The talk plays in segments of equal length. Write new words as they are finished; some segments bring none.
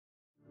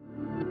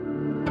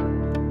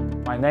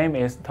My name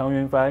is Teng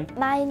Yunfei.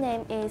 My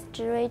name is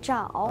Zhirui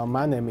Zhao.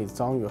 My name is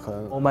Zhang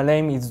Yuheng. My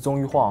name is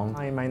Zhongyu Huang.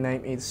 Hi, my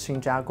name is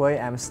Xinjia Gui.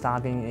 I'm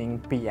studying in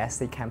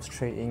BSc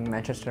Chemistry in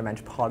Manchester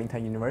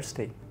Metropolitan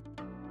University.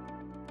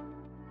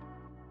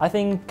 I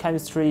think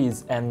chemistry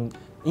is an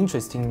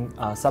interesting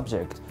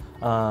subject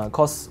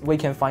because we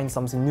can find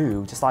something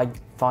new, just like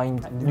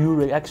find new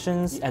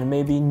reactions and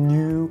maybe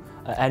new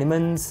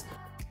elements.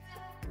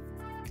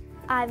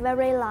 I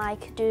very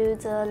like do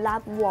the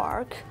lab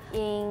work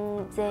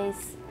in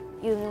this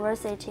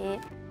university.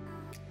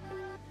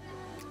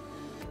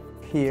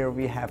 Here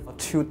we have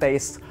 2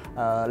 days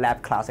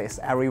lab classes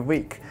every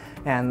week,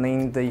 and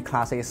in the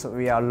classes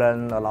we are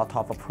learn a lot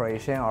of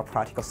operation or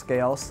practical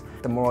skills.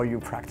 The more you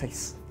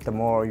practice, the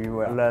more you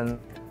will learn.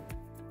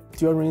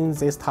 During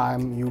this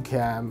time, you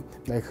can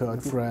make a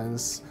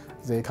difference.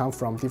 They come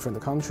from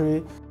different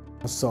countries.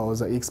 So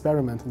the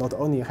experiment not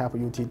only help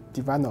you to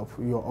develop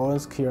your own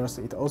skills,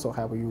 it also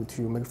help you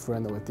to make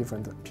friends with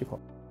different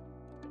people.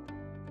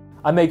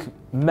 I make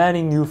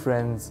many new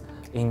friends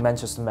in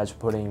Manchester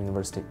Metropolitan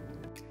University.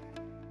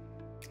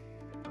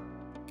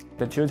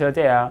 The tutor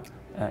there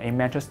in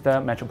Manchester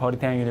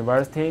Metropolitan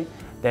University,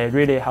 they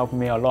really helped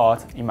me a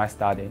lot in my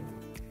study.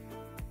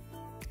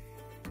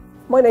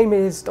 My name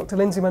is Dr.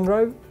 Lindsay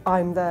Munro.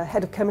 I'm the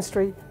Head of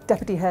Chemistry,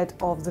 Deputy Head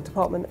of the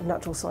Department of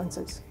Natural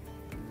Sciences.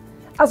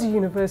 As a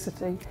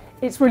university,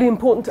 it's really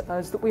important to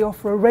us that we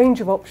offer a range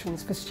of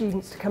options for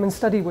students to come and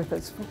study with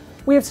us.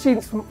 We have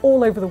students from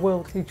all over the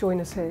world who join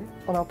us here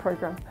on our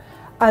programme.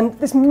 And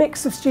this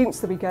mix of students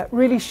that we get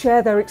really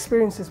share their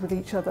experiences with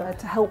each other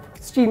to help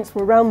students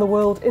from around the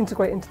world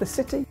integrate into the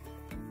city.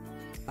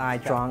 I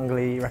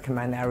strongly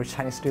recommend every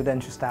Chinese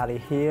student to study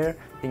here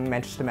in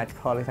Manchester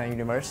Metropolitan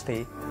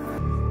University.